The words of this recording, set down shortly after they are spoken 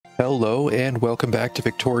Hello and welcome back to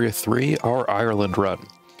Victoria 3, our Ireland run.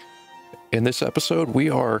 In this episode, we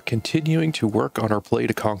are continuing to work on our play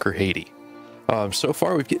to conquer Haiti. So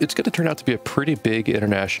far, it's going to turn out to be a pretty big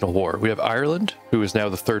international war. We have Ireland, who is now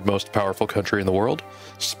the third most powerful country in the world,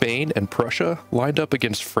 Spain and Prussia lined up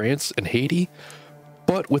against France and Haiti,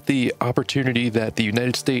 but with the opportunity that the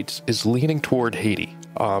United States is leaning toward Haiti.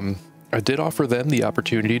 I did offer them the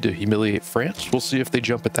opportunity to humiliate France. We'll see if they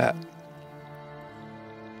jump at that.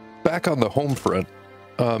 Back on the home front,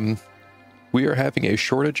 we are having a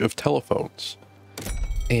shortage of telephones,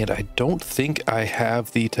 and I don't think I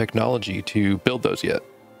have the technology to build those yet.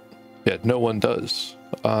 Yet no one does.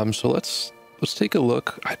 So let's take a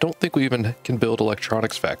look. I don't think we even can build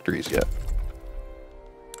electronics factories yet.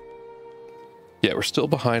 Yeah, we're still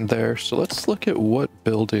behind there. So let's look at what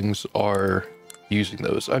buildings are using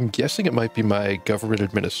those. I'm guessing it might be my government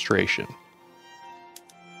administration.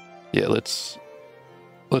 Yeah, let's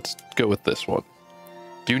go with this one.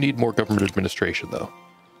 Do need more government administration though,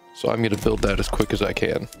 so I'm going to build that as quick as I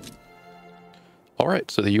can. All right,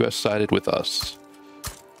 so the US sided with us.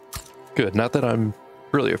 Good, not that I'm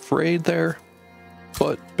really afraid there,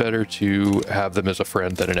 but better to have them as a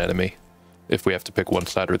friend than an enemy if we have to pick one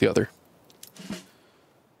side or the other.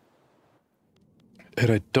 And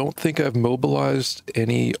I don't think I've mobilized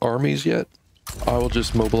any armies yet. I will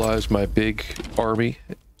just mobilize my big army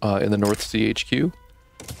in the North Sea HQ.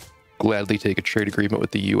 Gladly take a trade agreement with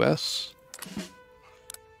the US.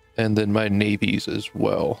 And then my navies as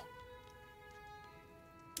well.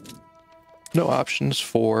 No options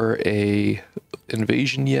for a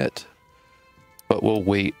invasion yet, but we'll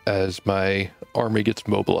wait as my army gets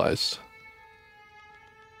mobilized.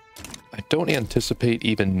 I don't anticipate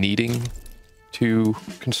even needing to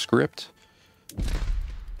conscript,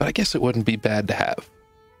 but I guess it wouldn't be bad to have.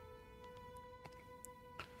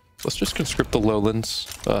 Let's just conscript the lowlands.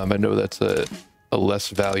 I know that's a less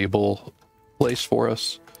valuable place for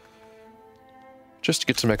us. Just to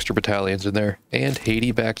get some extra battalions in there. And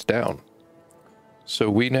Haiti backed down.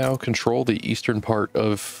 So we now control the eastern part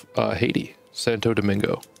of Haiti, Santo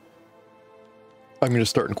Domingo. I'm going to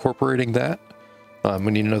start incorporating that.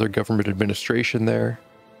 We need another government administration there.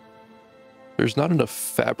 There's not enough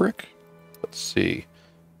fabric. Let's see.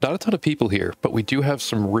 Not a ton of people here, but we do have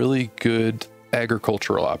some really good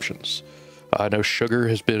agricultural options. I know sugar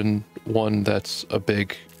has been one that's a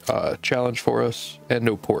big challenge for us, and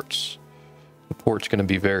no ports. The port's going to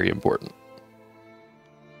be very important.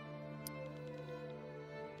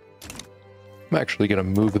 I'm actually going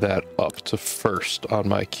to move that up to first on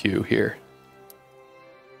my queue here.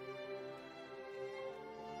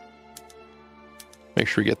 Make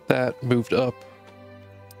sure we get that moved up.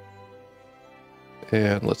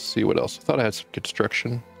 And let's see what else. I thought I had some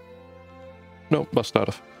construction. Nope, must not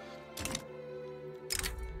have.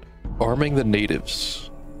 Arming the natives.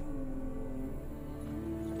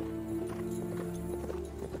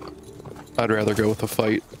 I'd rather go with a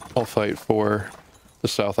fight. I'll fight for the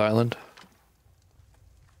South Island.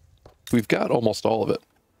 We've got almost all of it.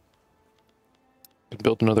 We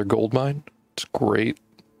built another gold mine. It's great.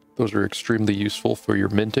 Those are extremely useful for your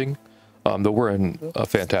minting. Though we're in a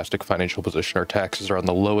fantastic financial position. Our taxes are on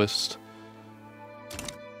the lowest.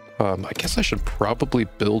 I guess I should probably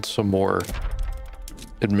build some more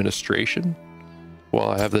administration while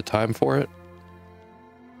I have the time for it.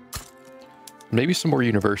 Maybe some more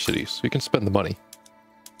universities so you can spend the money.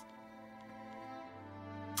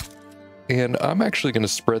 And I'm actually going to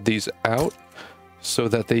spread these out so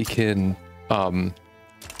that they can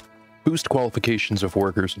boost qualifications of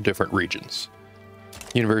workers in different regions.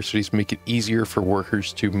 Universities make it easier for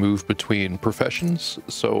workers to move between professions,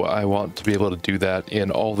 so I want to be able to do that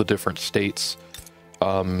in all the different states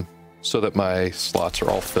so that my slots are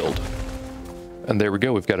all filled. And there we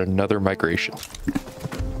go, we've got another migration.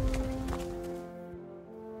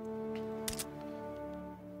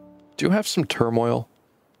 Do have some turmoil.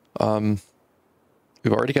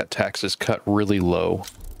 We've already got taxes cut really low.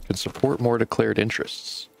 Can support more declared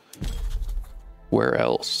interests. Where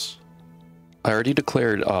else? I already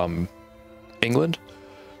declared England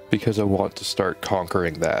because I want to start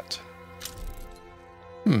conquering that.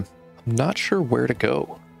 I'm not sure where to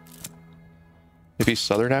go. Maybe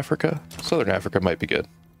Southern Africa? Southern Africa might be good.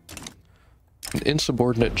 An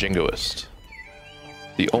insubordinate jingoist.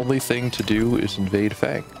 The only thing to do is invade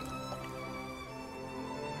Fang.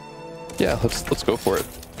 Yeah, let's go for it.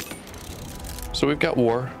 So we've got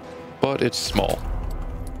war, but it's small.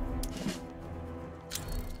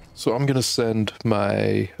 So I'm gonna send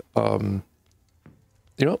my, you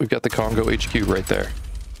know, we've got the Congo HQ right there.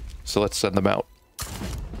 So let's send them out.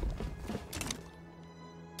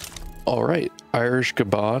 All right, Irish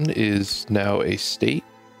Gabon is now a state.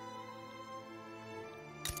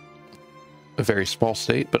 A very small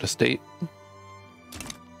state, but a state.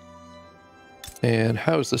 And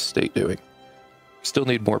how is this state doing? We still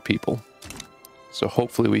need more people. So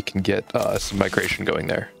hopefully we can get some migration going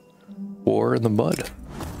there. War in the mud.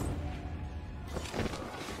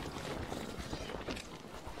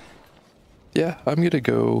 Yeah, I'm going to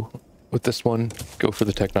go with this one. Go for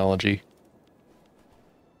the technology.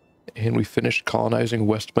 And we finished colonizing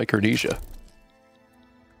West Micronesia.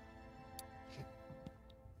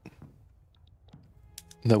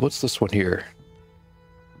 Now, what's this one here?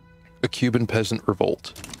 A Cuban peasant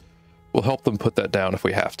revolt. We'll help them put that down if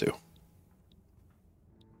we have to.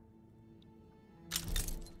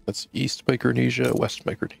 That's East Micronesia, West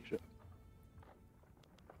Micronesia.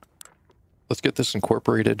 Let's get this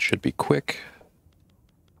incorporated. Should be quick.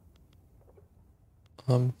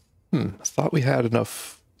 I thought we had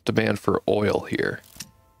enough demand for oil here.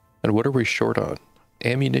 And what are we short on?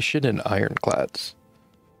 Ammunition and ironclads.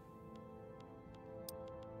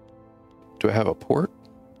 Do I have a port?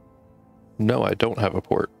 No, I don't have a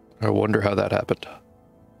port. I wonder how that happened.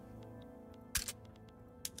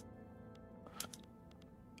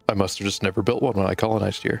 I must have just never built one when I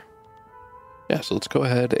colonized here. Yeah, so let's go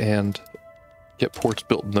ahead and get ports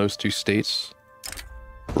built in those two states.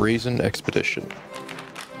 Brazen Expedition.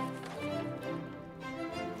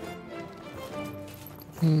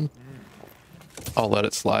 I'll let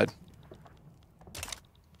it slide.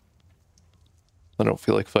 I don't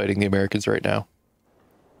feel like fighting the Americans right now.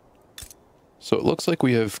 So it looks like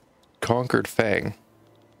we have conquered Fang.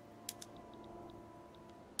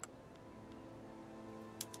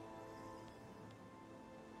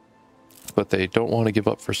 But they don't want to give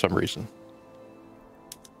up for some reason.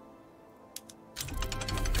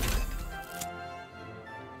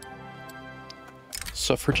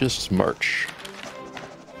 Suffragists march.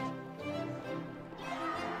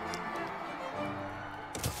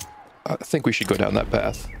 I think we should go down that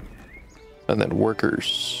path. And then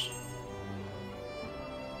workers.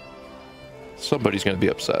 Somebody's going to be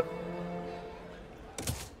upset.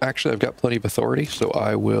 Actually, I've got plenty of authority, so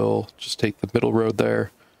I will just take the middle road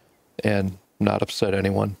there and not upset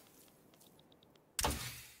anyone.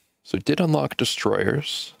 So it did unlock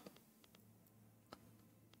destroyers.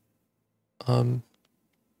 I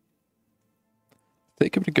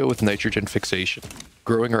think I'm going to go with nitrogen fixation.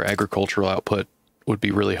 Growing our agricultural output would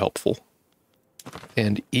be really helpful.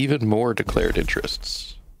 And even more declared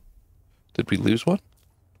interests. Did we lose one?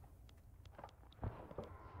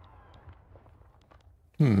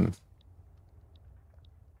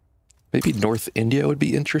 Maybe North India would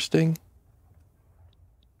be interesting.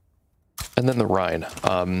 And then the Rhine.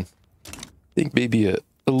 I think maybe a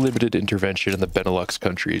limited intervention in the Benelux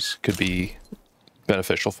countries could be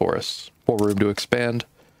beneficial for us. More room to expand,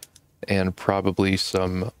 and probably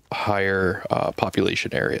some higher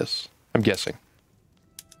population areas, I'm guessing.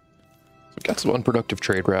 So we've got some unproductive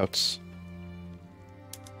trade routes.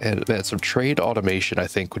 And some trade automation, I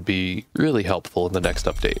think, would be really helpful in the next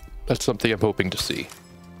update. That's something I'm hoping to see.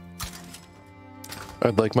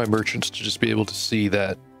 I'd like my merchants to just be able to see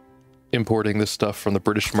that importing this stuff from the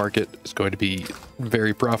British market is going to be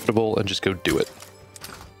very profitable and just go do it.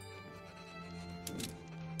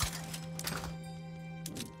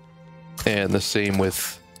 And the same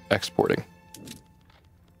with exporting.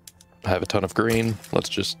 I have a ton of grain. Let's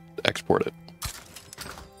just export it.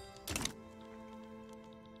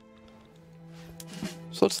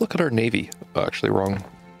 So let's look at our Navy. Actually, wrong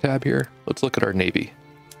tab here. Let's look at our Navy.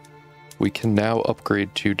 We can now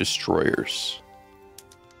upgrade to destroyers.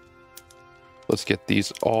 Let's get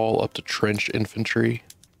these all up to trench infantry,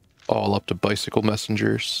 all up to bicycle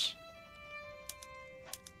messengers.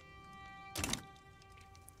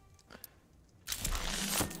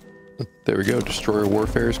 There we go, destroyer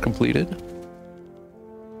warfare is completed.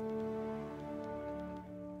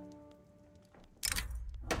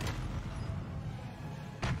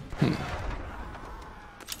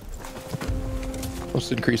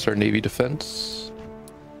 Let's increase our Navy defense.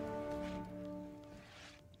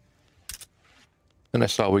 And I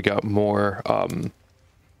saw we got more,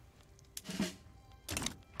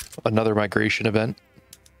 another migration event.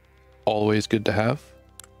 Always good to have.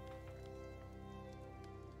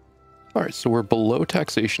 All right, so we're below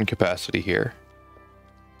taxation capacity here.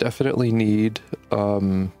 Definitely need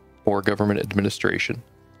more government administration.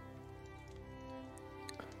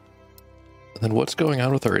 And then what's going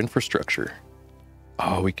on with our infrastructure?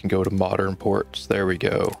 Oh, we can go to modern ports. There we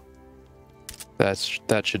go. That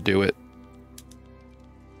should do it.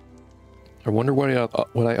 I wonder when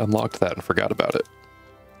I unlocked that and forgot about it.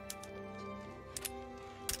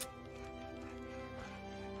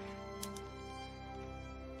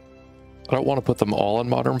 I don't want to put them all on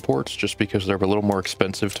modern ports just because they're a little more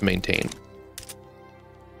expensive to maintain.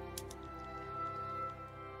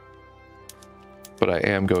 But I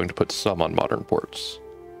am going to put some on modern ports.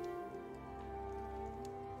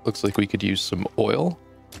 Looks like we could use some oil.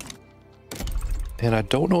 And I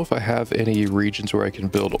don't know if I have any regions where I can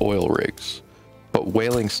build oil rigs, but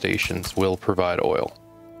whaling stations will provide oil.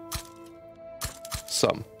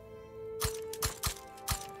 Some.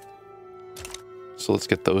 So let's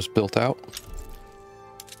get those built out.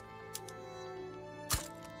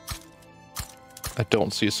 I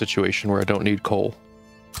don't see a situation where I don't need coal.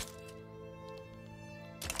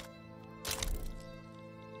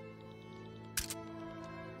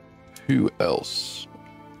 Who else?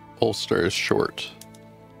 Ulster is short.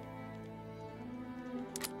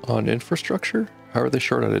 On infrastructure? How are they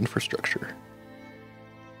short on infrastructure?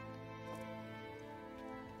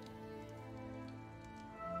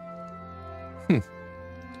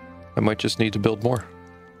 I might just need to build more.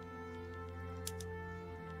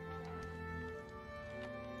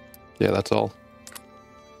 Yeah, that's all.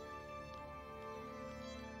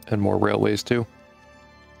 And more railways too.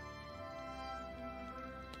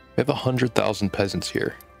 We have 100,000 peasants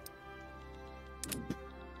here.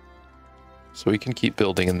 So we can keep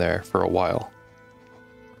building in there for a while.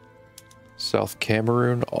 South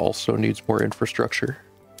Cameroon also needs more infrastructure.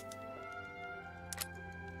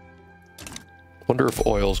 Wonder if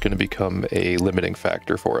oil is going to become a limiting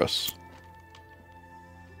factor for us.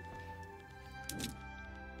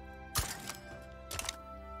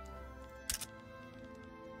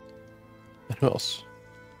 And who else?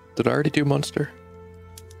 Did I already do Munster?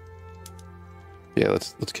 Yeah,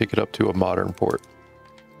 let's kick it up to a modern port.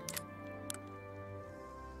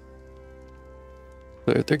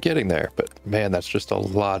 They're getting there, but man, that's just a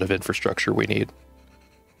lot of infrastructure we need.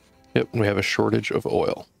 Yep, we have a shortage of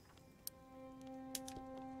oil.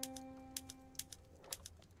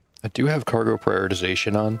 I do have cargo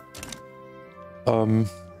prioritization on.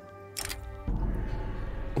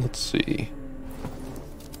 Let's see.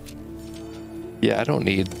 Yeah, I don't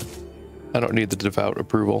need the devout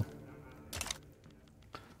approval.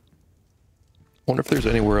 Wonder if there's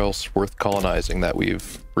anywhere else worth colonizing that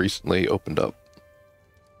we've recently opened up.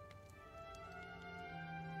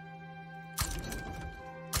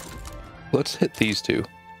 Let's hit these two.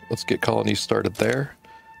 Let's get colonies started there.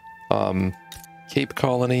 Cape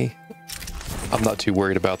Colony, I'm not too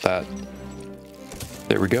worried about that.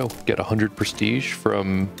 There we go. Get 100 prestige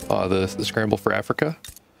from the Scramble for Africa.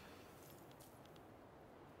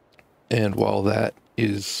 And while that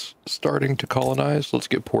is starting to colonize, let's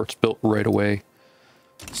get ports built right away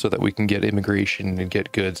so that we can get immigration and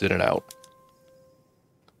get goods in and out.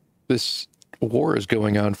 This war is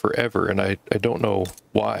going on forever, and I don't know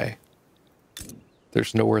why.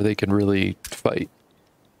 There's nowhere they can really fight.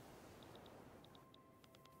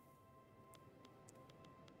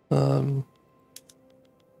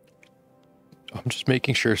 I'm just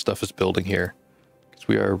making sure stuff is building here, because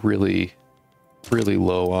we are really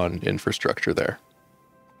low on infrastructure there.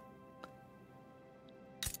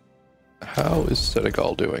 How is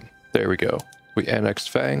Senegal doing? There we go. We annexed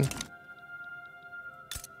Fang.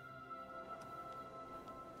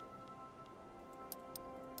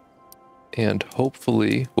 And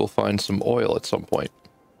hopefully we'll find some oil at some point.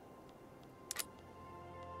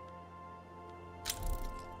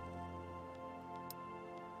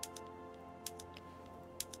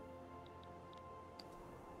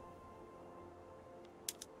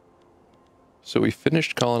 So we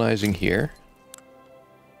finished colonizing here.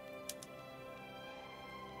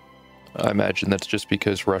 I imagine that's just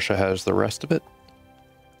because Russia has the rest of it.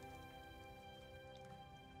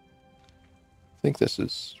 I think this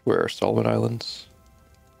is where our Solomon Islands.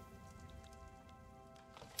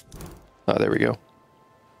 Ah, there we go.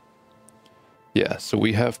 Yeah, so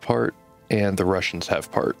we have part and the Russians have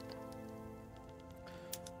part.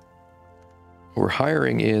 We're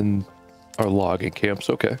hiring in our logging camps,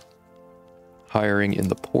 okay. Hiring in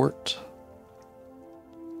the port.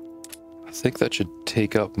 I think that should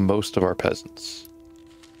take up most of our peasants.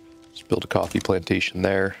 Let's build a coffee plantation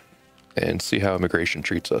there and see how immigration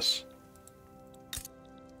treats us.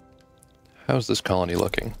 How's this colony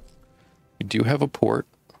looking? We do have a port.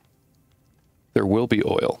 There will be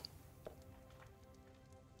oil.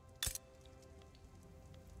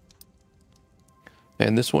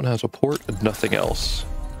 And this one has a port and nothing else.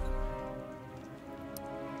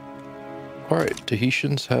 Alright,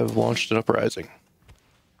 Tahitians have launched an uprising.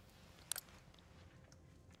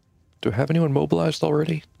 Do I have anyone mobilized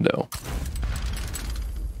already? No.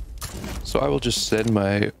 So I will just send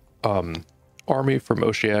my army from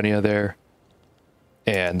Oceania there.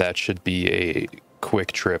 And that should be a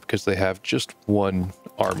quick trip because they have just one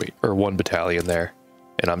army or one battalion there,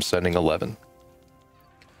 and I'm sending 11.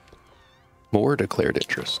 More declared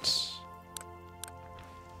interests.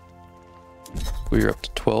 We're up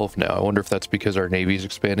to 12 now. I wonder if that's because our Navy's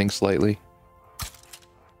expanding slightly.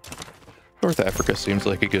 North Africa seems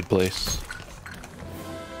like a good place.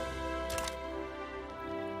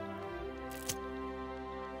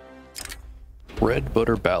 Bread,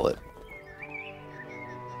 butter, ballot.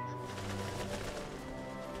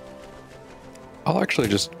 I'll actually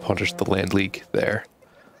just punish the Land League there.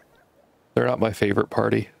 They're not my favorite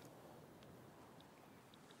party.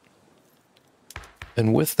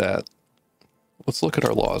 And with that, let's look at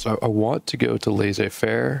our laws. I want to go to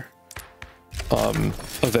laissez-faire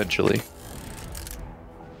eventually.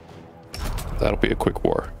 That'll be a quick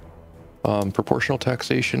war. Proportional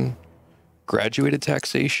taxation, graduated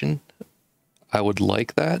taxation. I would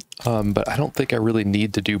like that, but I don't think I really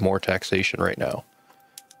need to do more taxation right now.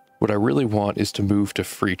 What I really want is to move to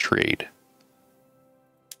free trade.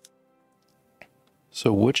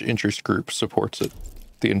 So which interest group supports it?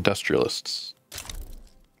 The industrialists.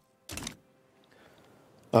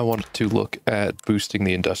 I wanted to look at boosting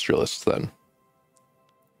the industrialists then.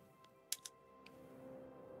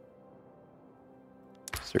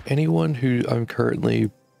 Is there anyone who I'm currently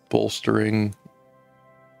bolstering?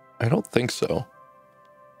 I don't think so.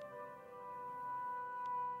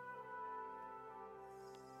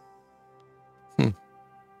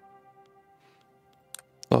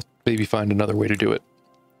 I'll maybe find another way to do it.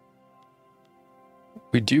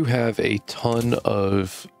 We do have a ton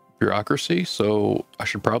of bureaucracy, so I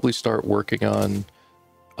should probably start working on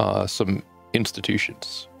some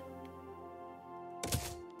institutions.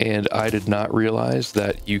 And I did not realize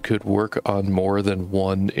that you could work on more than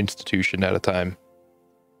one institution at a time.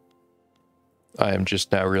 I am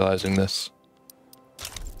just now realizing this.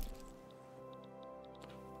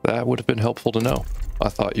 That would have been helpful to know. I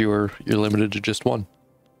thought you're limited to just one.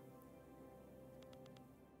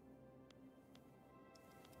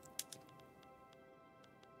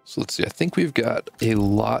 So let's see. I think we've got a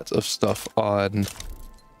lot of stuff on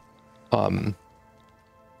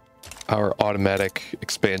our automatic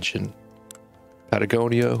expansion.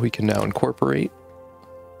 Patagonia we can now incorporate.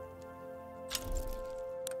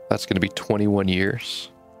 That's going to be 21 years.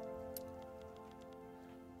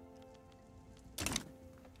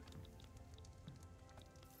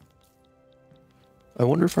 I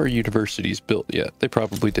wonder if our university's built yet. They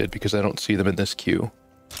probably did because I don't see them in this queue.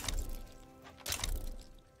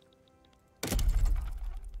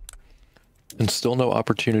 And still no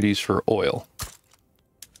opportunities for oil.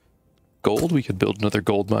 Gold, we could build another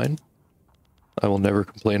gold mine. I will never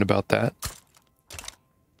complain about that.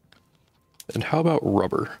 And how about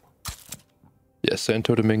rubber? Yes,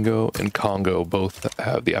 Santo Domingo and Congo both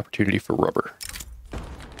have the opportunity for rubber.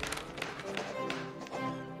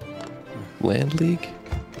 Land League?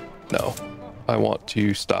 No. I want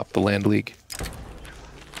to stop the Land League.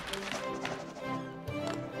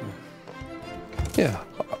 Yeah,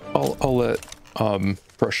 I'll let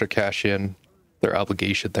Prussia cash in their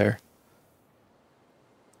obligation there.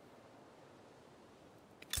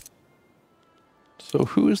 So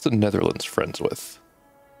who is the Netherlands friends with?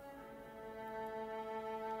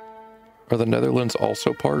 Are the Netherlands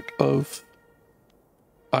also part of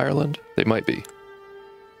Ireland? They might be.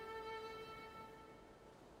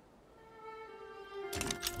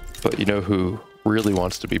 But you know who really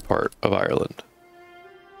wants to be part of Ireland?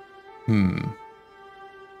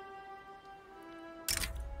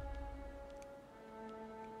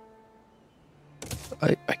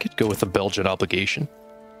 I could go with a Belgian obligation.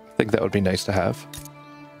 I think that would be nice to have.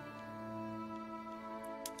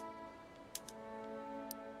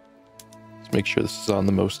 Let's make sure this is on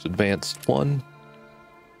the most advanced one.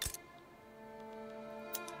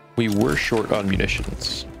 We were short on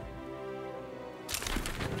munitions.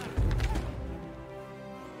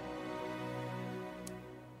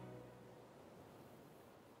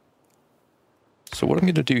 So what I'm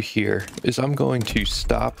going to do here is I'm going to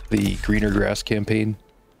stop the greener grass campaign.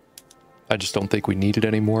 I just don't think we need it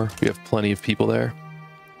anymore. We have plenty of people there.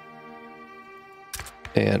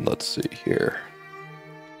 And let's see here.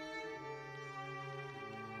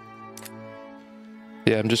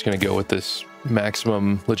 Yeah, I'm just going to go with this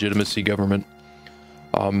maximum legitimacy government.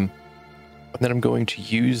 And then I'm going to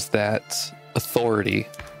use that authority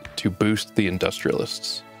to boost the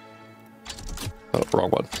industrialists. Oh,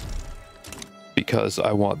 wrong one. Because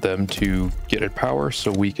I want them to get in power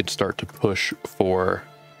so we can start to push for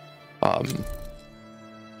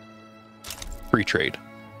free trade.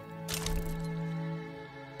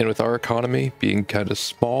 And with our economy being kind of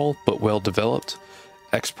small but well developed,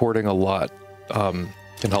 exporting a lot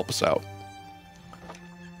can help us out.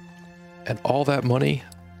 And all that money,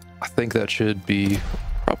 I think that should be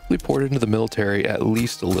probably poured into the military at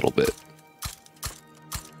least a little bit.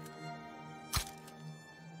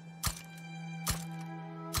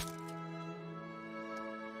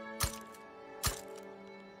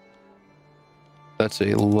 That's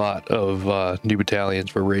a lot of new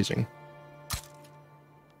battalions we're raising.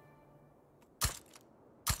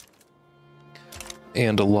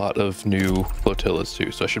 And a lot of new flotillas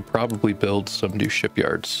too, so I should probably build some new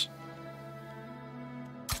shipyards.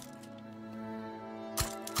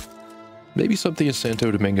 Maybe something in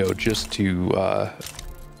Santo Domingo just to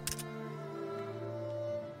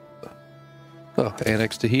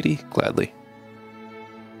annex Tahiti? Gladly.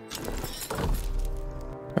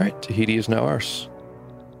 Alright, Tahiti is now ours.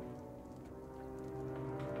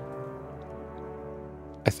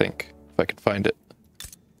 I think, if I could find it.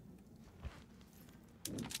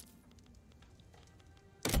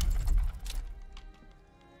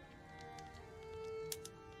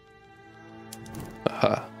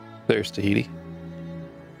 Aha, there's Tahiti.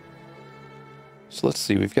 So let's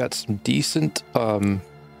see, we've got some decent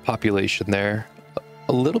population there.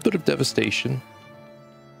 A little bit of devastation.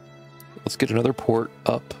 Let's get another port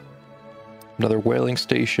up. Another whaling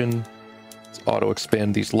station. Let's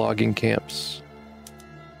auto-expand these logging camps.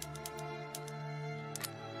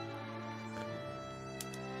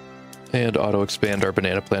 And auto-expand our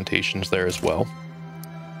banana plantations there as well.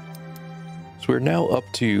 So we're now up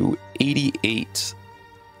to 88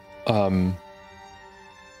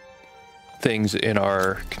 things in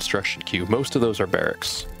our construction queue. Most of those are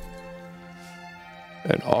barracks.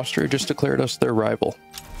 And Austria just declared us their rival.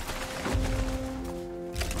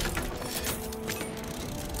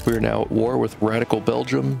 We are now at war with radical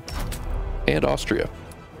Belgium and Austria.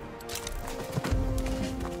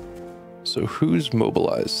 So who's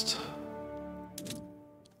mobilized?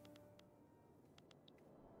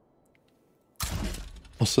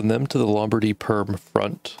 I'll send them to the Lombardy Perm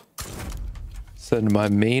front. Send my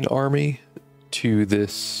main army to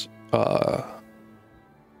this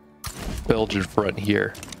Belgian front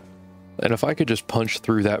here. And if I could just punch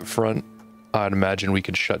through that front, I'd imagine we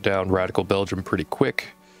could shut down radical Belgium pretty quick.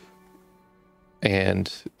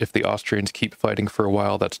 And if the Austrians keep fighting for a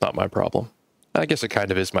while, that's not my problem. I guess it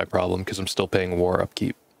kind of is my problem because I'm still paying war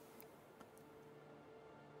upkeep.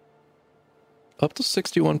 Up to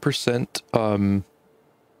 61%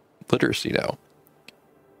 literacy now.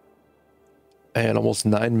 And almost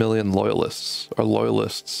 9 million loyalists. Our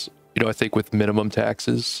loyalists, you know, I think with minimum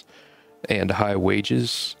taxes and high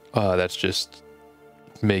wages, that's just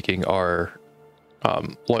making our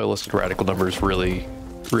loyalist and radical numbers really,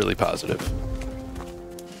 really positive.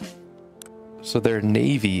 So their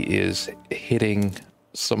navy is hitting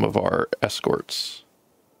some of our escorts.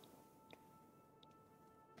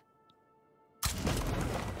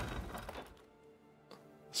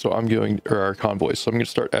 So I'm going, or our convoys. So I'm going to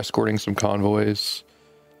start escorting some convoys.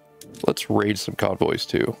 Let's raid some convoys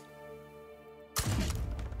too.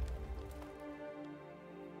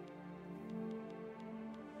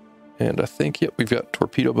 And I think, yep, we've got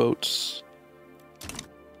torpedo boats.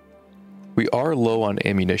 We are low on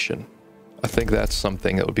ammunition. I think that's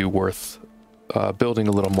something that would be worth building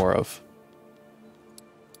a little more of.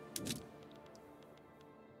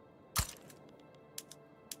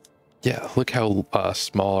 Yeah, look how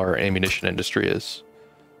small our ammunition industry is.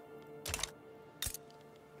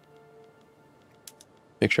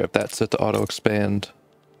 Make sure I have that set to auto expand.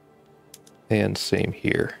 And same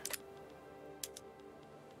here.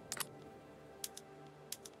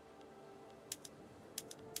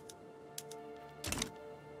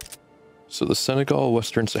 So the Senegal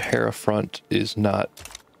Western Sahara front is not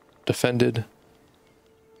defended.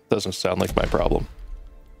 Doesn't sound like my problem.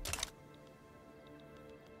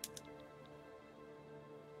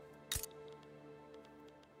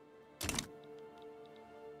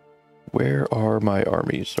 Where are my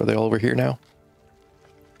armies? Are they all over here now?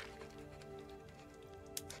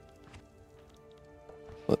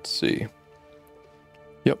 Let's see.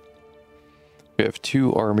 Yep. We have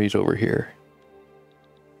 2 armies over here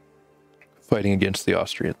fighting against the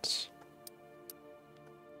Austrians.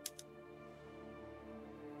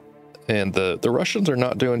 And the Russians are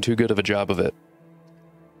not doing too good of a job of it.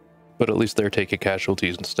 But at least they're taking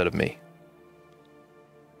casualties instead of me.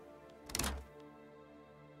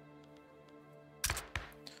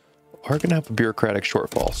 Are going to have a bureaucratic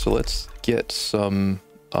shortfall, so let's get some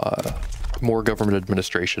more government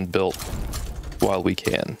administration built while we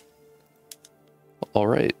can. All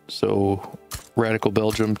right, so radical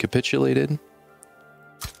Belgium capitulated.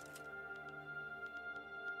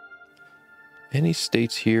 Any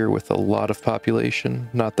states here with a lot of population?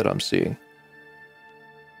 Not that I'm seeing.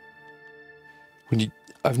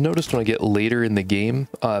 I've noticed when I get later in the game,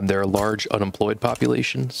 there are large unemployed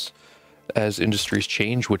populations as industries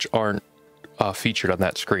change, which aren't featured on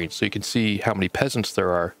that screen. So you can see how many peasants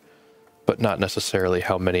there are, but not necessarily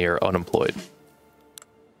how many are unemployed.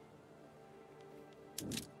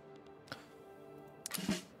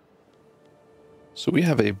 So we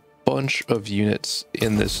have a bunch of units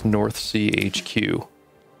in this North Sea HQ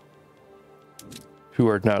who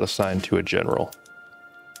are not assigned to a general.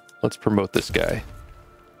 Let's promote this guy.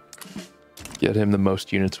 Get him the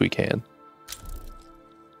most units we can.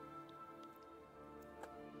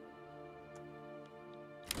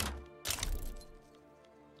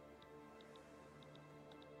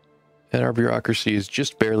 And our bureaucracy is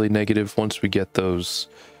just barely negative. Once we get those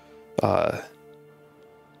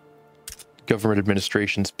government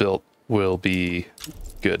administrations built, we'll be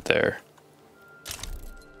good there.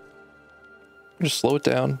 Just slow it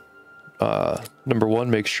down. Number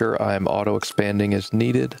one, make sure I'm auto-expanding as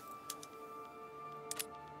needed.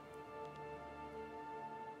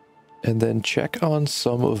 And then check on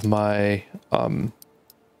some of my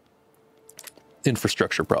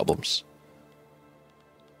infrastructure problems.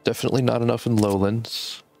 Definitely not enough in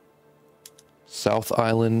Lowlands. South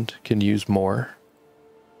Island can use more.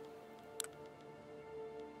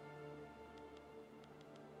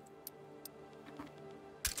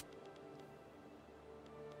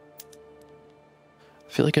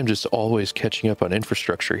 I feel like I'm just always catching up on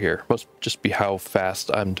infrastructure here. Must just be how fast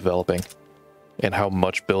I'm developing and how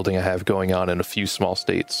much building I have going on in a few small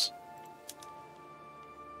states.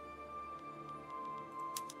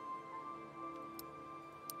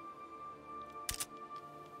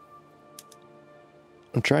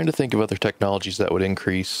 I'm trying to think of other technologies that would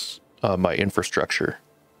increase my infrastructure.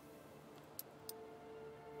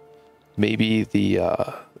 Maybe the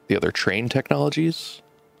other train technologies?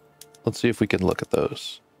 Let's see if we can look at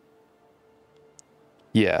those.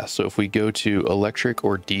 Yeah, so if we go to electric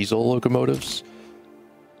or diesel locomotives,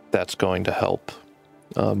 that's going to help.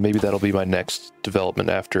 Maybe that'll be my next development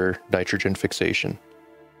after nitrogen fixation.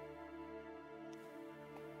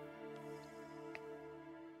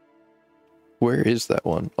 Where is that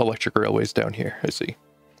one? Electric railways down here, I see.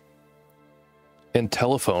 And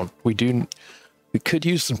telephone. We could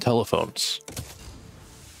use some telephones.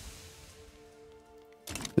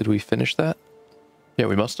 Did we finish that? Yeah,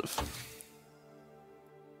 we must have.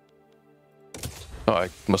 Oh, I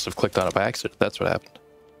must have clicked on it by accident. That's what happened.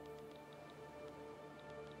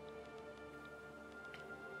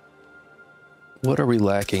 What are we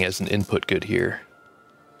lacking as an input good here?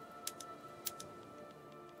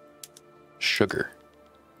 Sugar.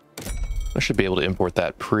 I should be able to import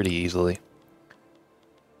that pretty easily.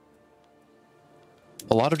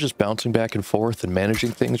 A lot of just bouncing back and forth and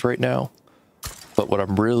managing things right now. But what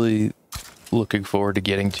I'm really looking forward to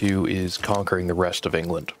getting to is conquering the rest of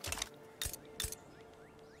England.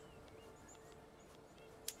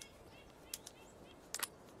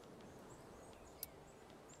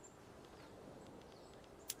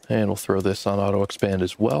 And we'll throw this on auto expand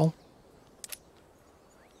as well.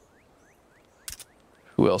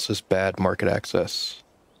 Who else has bad market access?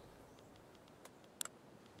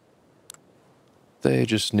 They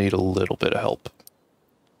just need a little bit of help.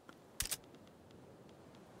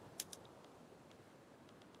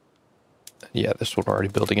 Yeah, this one already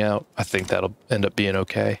building out. I think that'll end up being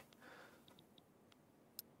okay.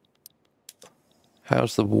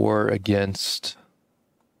 How's the war against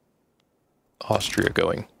Austria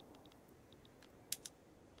going?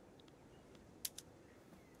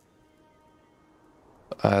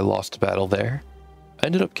 I lost a battle there. I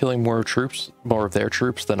ended up killing more of their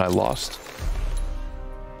troops than I lost.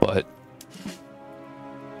 But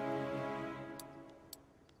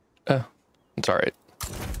it's all right.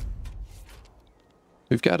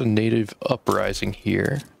 We've got a native uprising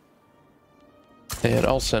here. And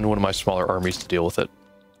I'll send one of my smaller armies to deal with it.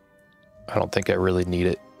 I don't think I really need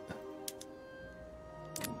it.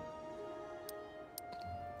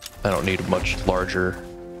 I don't need a much larger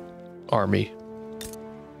army.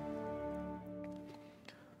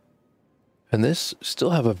 And this still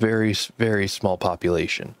have a very, very small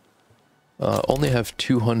population. Only have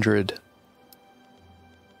 200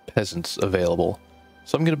 peasants available.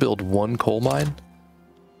 So I'm going to build one coal mine.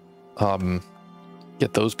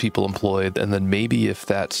 Get those people employed, and then maybe if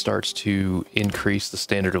that starts to increase the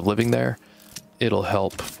standard of living there, it'll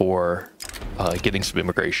help for getting some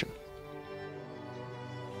immigration.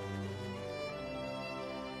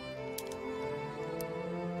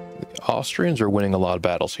 The Austrians are winning a lot of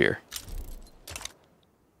battles here.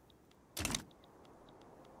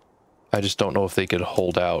 I just don't know if they could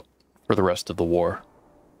hold out for the rest of the war.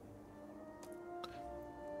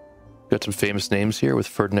 Got some famous names here with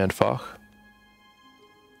Ferdinand Foch.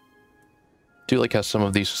 Do you like how some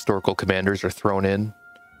of these historical commanders are thrown in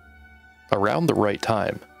around the right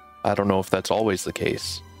time? I don't know if that's always the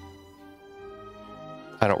case.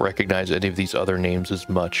 I don't recognize any of these other names as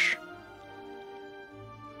much.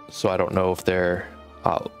 So I don't know if they're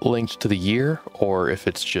linked to the year or if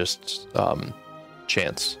it's just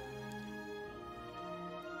chance.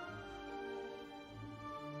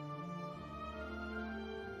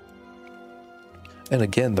 And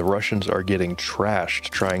again, the Russians are getting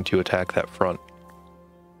trashed trying to attack that front.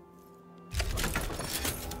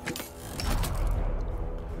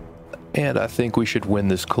 And I think we should win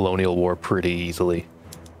this colonial war pretty easily.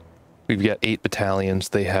 We've got 8 battalions,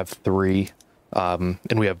 they have 3, and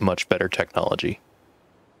we have much better technology.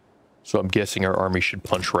 So I'm guessing our army should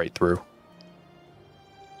punch right through.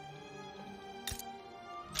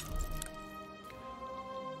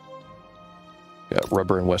 Got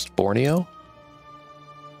rubber in West Borneo.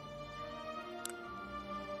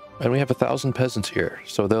 And we have 1,000 peasants here,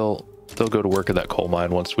 so they'll go to work in that coal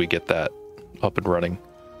mine once we get that up and running.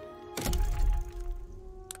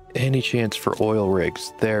 Any chance for oil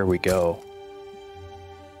rigs? There we go.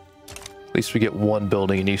 At least we get 1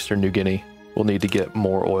 building in Eastern New Guinea. We'll need to get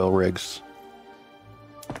more oil rigs.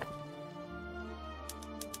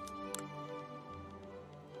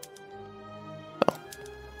 Oh.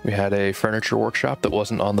 We had a furniture workshop that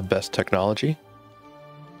wasn't on the best technology.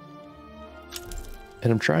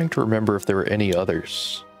 And I'm trying to remember if there were any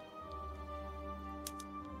others.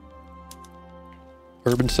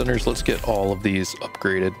 Urban centers, let's get all of these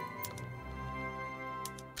upgraded.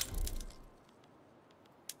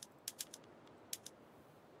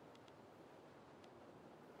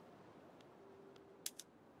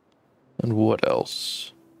 And what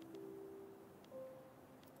else?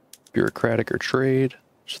 Bureaucratic or trade.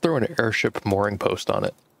 Just throw an airship mooring post on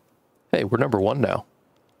it. Hey, we're number 1 now.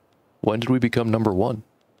 When did we become number 1?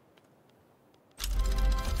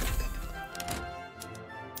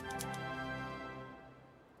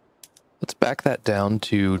 Let's back that down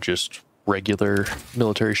to just regular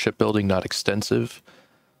military shipbuilding, not extensive.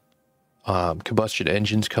 Combustion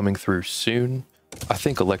engines coming through soon. I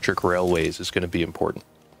think electric railways is going to be important.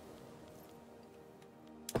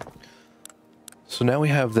 So now we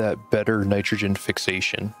have that better nitrogen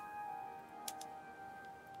fixation.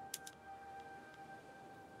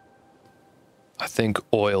 I think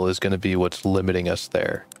oil is going to be what's limiting us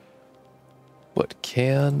there. But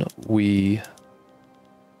can we...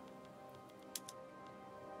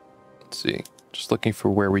 Let's see. Just looking for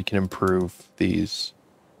where we can improve these.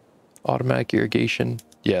 Automatic irrigation.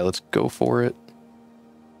 Yeah, let's go for it.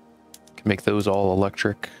 Can make those all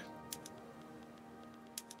electric.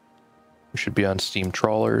 We should be on steam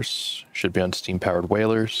trawlers. Should be on steam-powered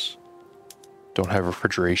whalers. Don't have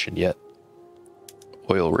refrigeration yet.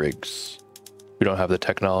 Oil rigs. We don't have the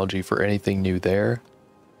technology for anything new there.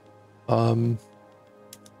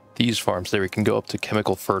 These farms, there we can go up to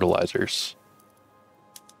chemical fertilizers.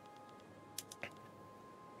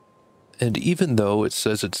 And even though it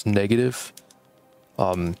says it's negative,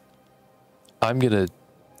 I'm gonna...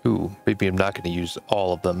 Ooh, maybe I'm not gonna use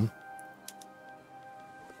all of them.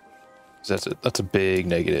 That's a big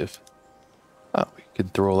negative. Oh, we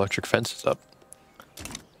could throw electric fences up.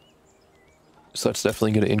 So that's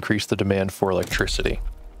definitely going to increase the demand for electricity.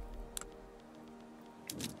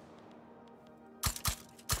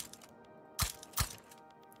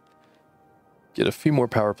 Get a few more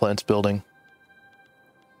power plants building,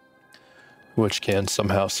 which can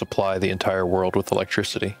somehow supply the entire world with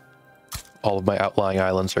electricity. All of my outlying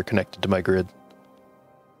islands are connected to my grid.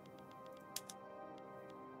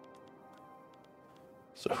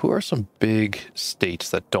 So who are some big states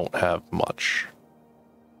that don't have much?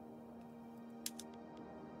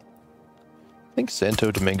 I think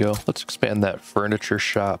Santo Domingo. Let's expand that furniture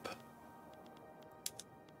shop.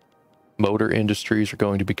 Motor industries are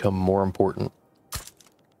going to become more important.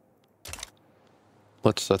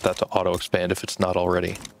 Let's set that to auto expand if it's not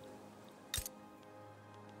already.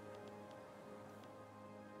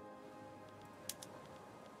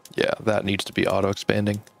 Yeah, that needs to be auto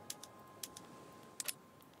expanding.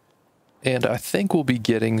 And I think we'll be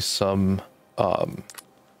getting some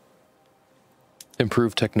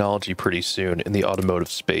improved technology pretty soon in the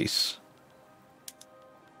automotive space.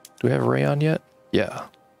 Do we have rayon yet? Yeah.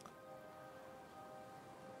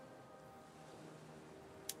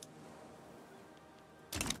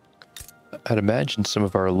 I'd imagine some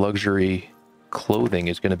of our luxury clothing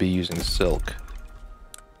is going to be using silk.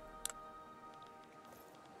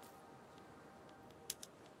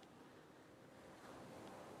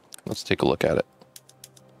 Let's take a look at it.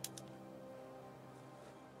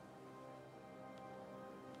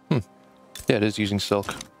 Yeah, it is using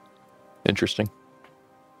silk. Interesting.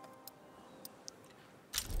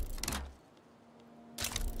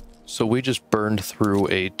 So we just burned through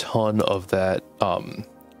a ton of that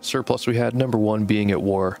surplus we had. Number one being at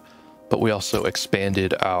war, but we also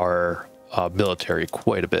expanded our military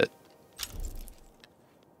quite a bit.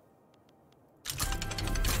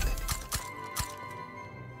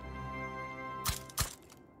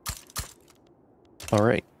 All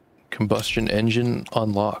right, combustion engine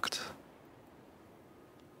unlocked.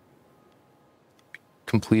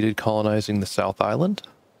 Completed colonizing the South Island.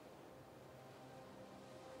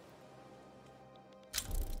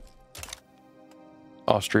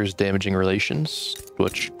 Austria's damaging relations,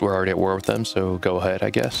 which we're already at war with them, so go ahead,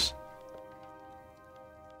 I guess.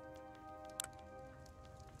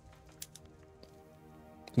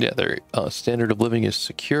 Yeah, their standard of living is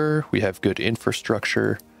secure. We have good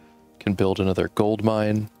infrastructure. Can build another gold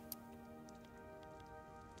mine.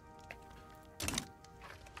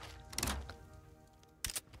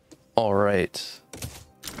 All right.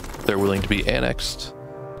 They're willing to be annexed.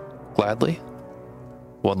 Gladly.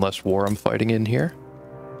 One less war I'm fighting in here.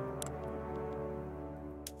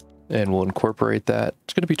 And we'll incorporate that.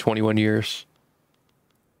 It's going to be 21 years.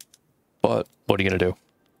 But what are you going to do?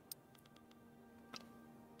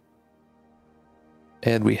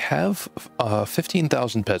 And we have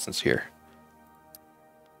 15,000 peasants here.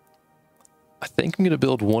 I think I'm going to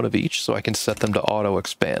build one of each so I can set them to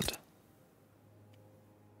auto-expand.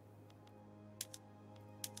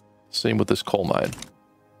 Same with this coal mine.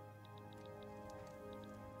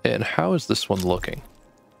 And how is this one looking?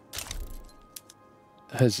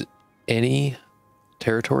 Has any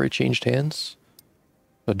territory changed hands?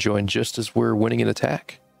 Joined just as we're winning an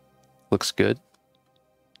attack? Looks good.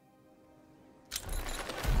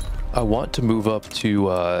 I want to move up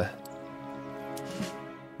to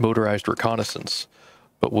motorized reconnaissance,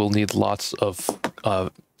 but we'll need lots of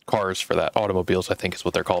cars for that. Automobiles, I think, is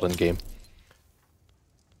what they're called in game.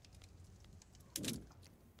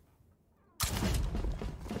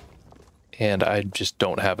 And I just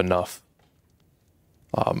don't have enough.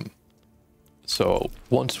 So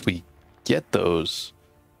once we get those,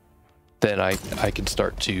 then I can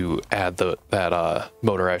start to add that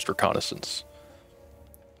motorized reconnaissance.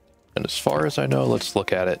 And as far as I know, let's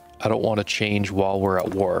look at it. I don't want to change while we're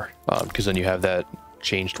at war, because then you have that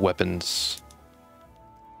changed weapons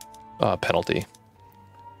penalty.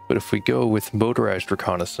 But if we go with motorized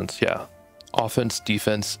reconnaissance, yeah, offense,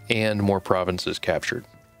 defense, and more provinces captured.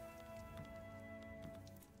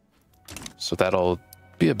 So that'll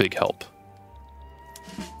be a big help.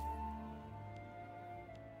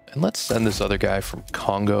 And let's send this other guy from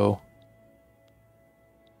Congo.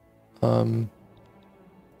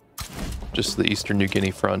 Just the Eastern New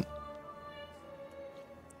Guinea front.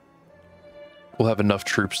 We'll have enough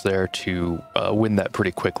troops there to win that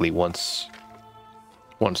pretty quickly once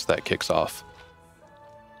that kicks off.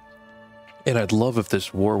 And I'd love if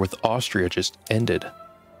this war with Austria just ended,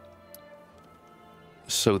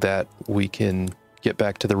 so that we can get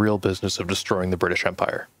back to the real business of destroying the British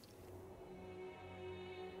Empire.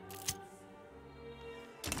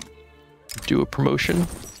 Do a promotion.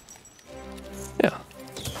 Yeah,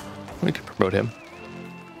 we can promote him.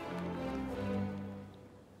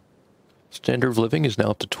 Standard of living is now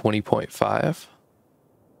up to 20.5.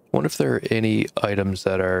 Wonder if there are any items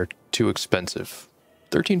that are too expensive.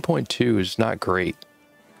 13.2 is not great.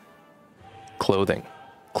 Clothing,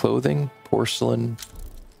 porcelain.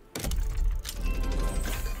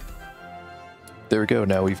 There we go.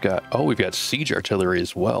 Now we've got, we've got siege artillery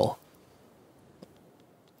as well.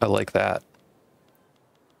 I like that.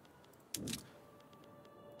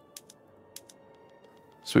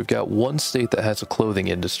 So we've got one state that has a clothing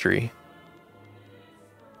industry.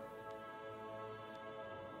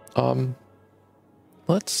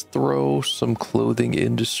 Let's throw some clothing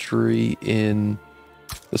industry in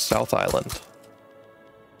the South Island.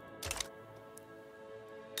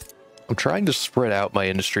 I'm trying to spread out my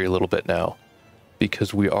industry a little bit now,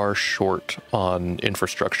 because we are short on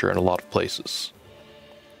infrastructure in a lot of places.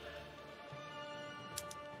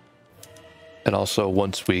 And also,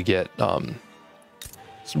 once we get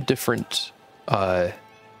some different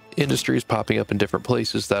industries popping up in different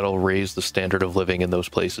places, that'll raise the standard of living in those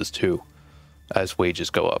places too, as wages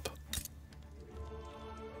go up.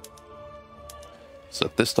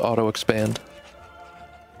 Set this to auto expand.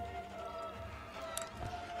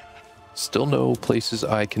 Still no places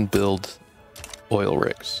I can build oil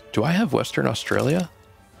rigs. Do I have Western Australia?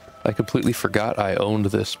 I completely forgot I owned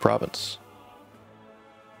this province.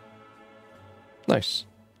 Nice.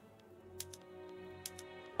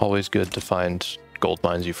 Always good to find gold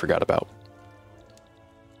mines you forgot about.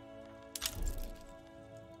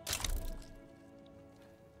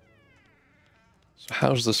 So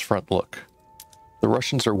how's this front look? The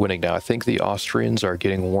Russians are winning now. I think the Austrians are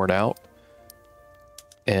getting worn out.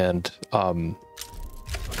 And, I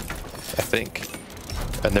think.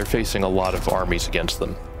 And they're facing a lot of armies against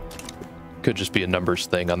them. Could just be a numbers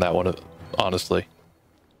thing on that one, honestly.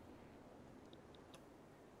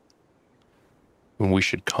 And we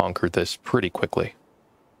should conquer this pretty quickly.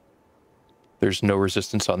 There's no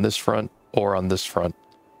resistance on this front or on this front.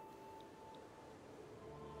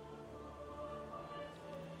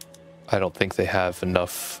 I don't think they have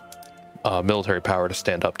enough military power to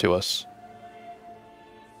stand up to us.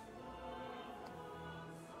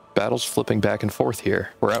 Battles flipping back and forth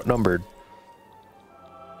here. We're outnumbered.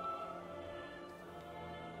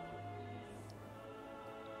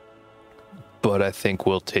 But I think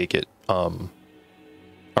we'll take it.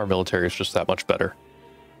 Our military is just that much better.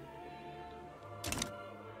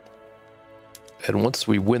 And once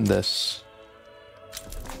we win this,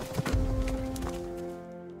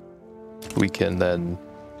 we can then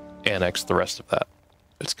annex the rest of that.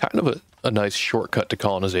 It's kind of a nice shortcut to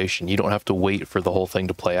colonization. You don't have to wait for the whole thing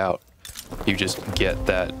to play out. You just get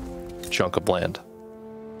that chunk of land.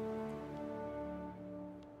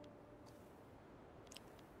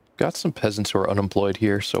 Got some peasants who are unemployed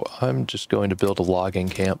here, so I'm just going to build a logging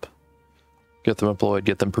camp. Get them employed,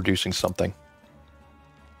 get them producing something.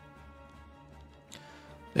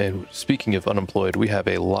 And speaking of unemployed, we have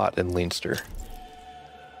a lot in Leinster.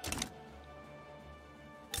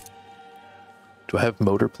 Do I have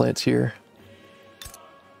motor plants here?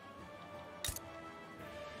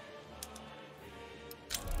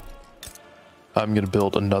 I'm going to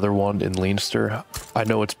build another one in Leinster. I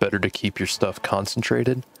know it's better to keep your stuff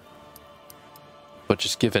concentrated, but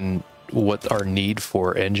just given what our need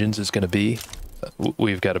for engines is going to be,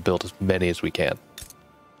 we've got to build as many as we can.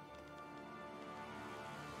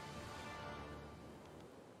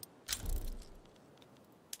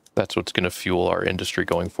 That's what's going to fuel our industry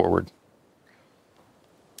going forward.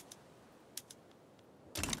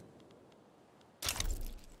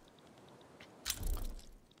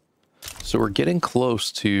 So we're getting close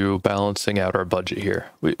to balancing out our budget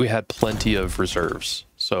here. We had plenty of reserves.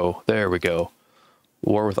 So there we go.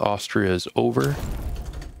 War with Austria is over.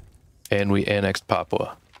 And we annexed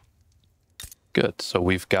Papua. Good. So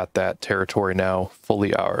we've got that territory now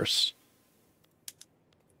fully ours.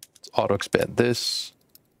 Let's auto-expand this.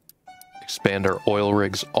 Expand our oil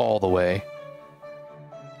rigs all the way.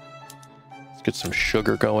 Let's get some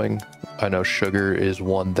sugar going. I know sugar is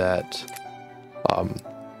one that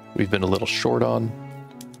we've been a little short on.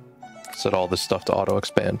 Set all this stuff to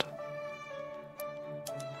auto-expand.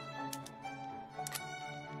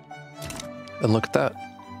 And look at that.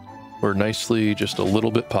 We're nicely just a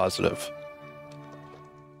little bit positive.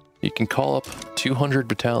 You can call up 200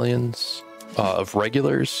 battalions of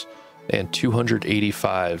regulars and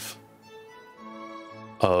 285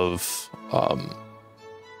 of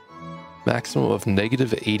maximum of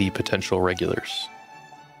 -80 potential regulars.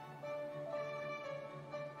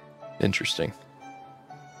 Interesting.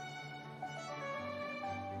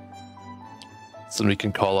 So we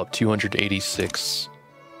can call up 286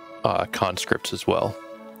 conscripts as well.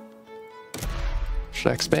 Should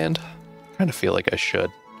I expand? I kind of feel like I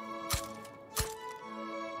should.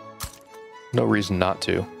 No reason not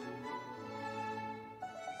to.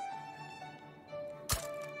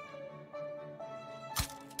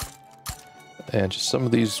 And just some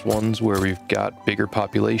of these ones where we've got bigger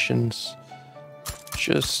populations,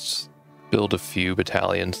 just build a few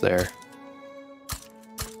battalions there.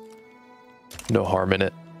 No harm in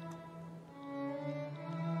it.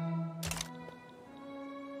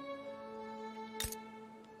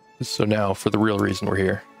 So now for the real reason we're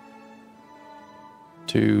here.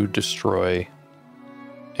 To destroy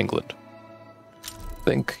England. I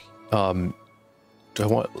think, do I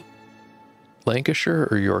want Lancashire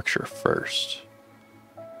or Yorkshire first?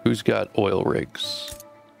 Who's got oil rigs?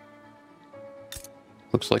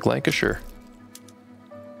 Looks like Lancashire.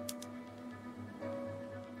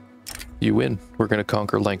 You win. We're going to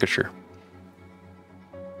conquer Lancashire.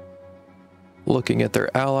 Looking at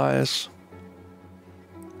their allies.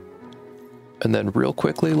 And then real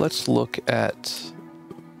quickly, let's look at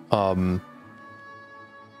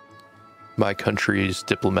my country's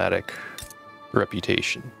diplomatic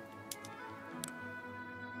reputation.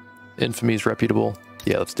 Infamy is reputable.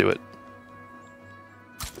 Yeah, let's do it.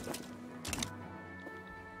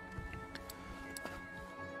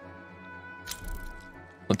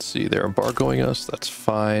 Let's see, they're embargoing us. That's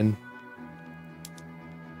fine.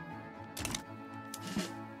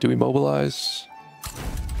 Do we mobilize?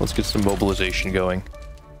 Let's get some mobilization going.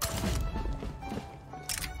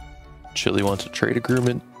 Chile wants a trade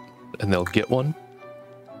agreement, and they'll get one.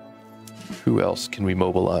 Who else can we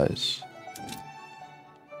mobilize?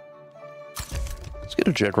 Let's get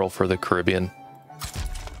a general for the Caribbean.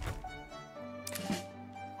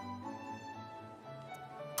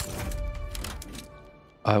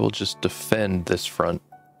 I will just defend this front.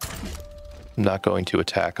 I'm not going to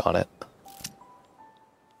attack on it.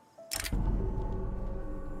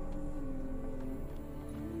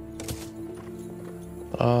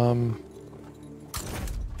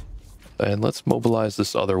 And let's mobilize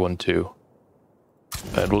this other one too.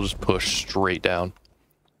 And we'll just push straight down.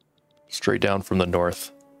 Straight down from the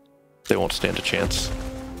north. They won't stand a chance.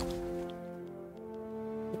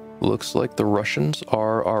 Looks like the Russians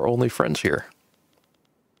are our only friends here.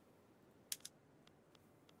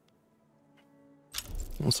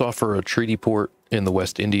 Let's offer a treaty port in the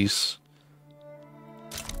West Indies.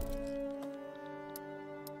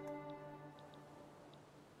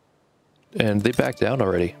 And they backed down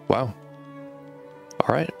already. Wow.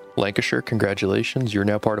 All right, Lancashire, congratulations. You're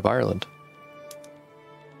now part of Ireland.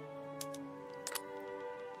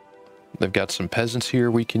 They've got some peasants here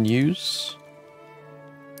we can use.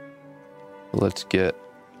 Let's get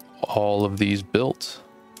all of these built.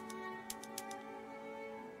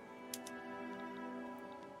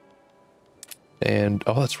 And,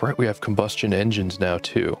 oh, that's right, we have combustion engines now,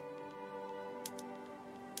 too.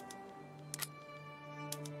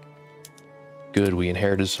 Good, we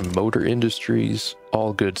inherited some motor industries,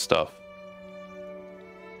 all good stuff.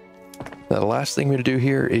 Now, the last thing we're going to do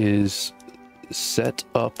here is set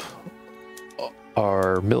up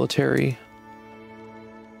our military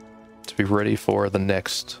to be ready for the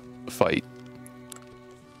next fight.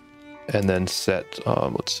 And then set,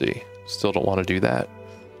 let's see, still don't want to do that.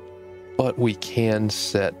 But we can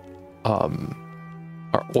set our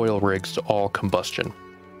oil rigs to all combustion.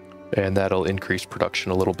 And that'll increase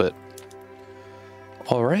production a little bit.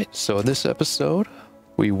 All right, so in this episode,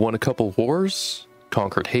 we won a couple wars,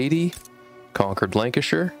 conquered Haiti, conquered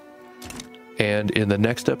Lancashire, and in the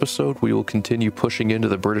next episode, we will continue pushing into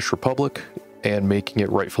the British Republic and making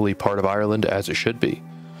it rightfully part of Ireland as it should be.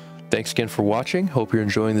 Thanks again for watching. Hope you're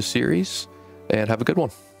enjoying the series, and have a good one.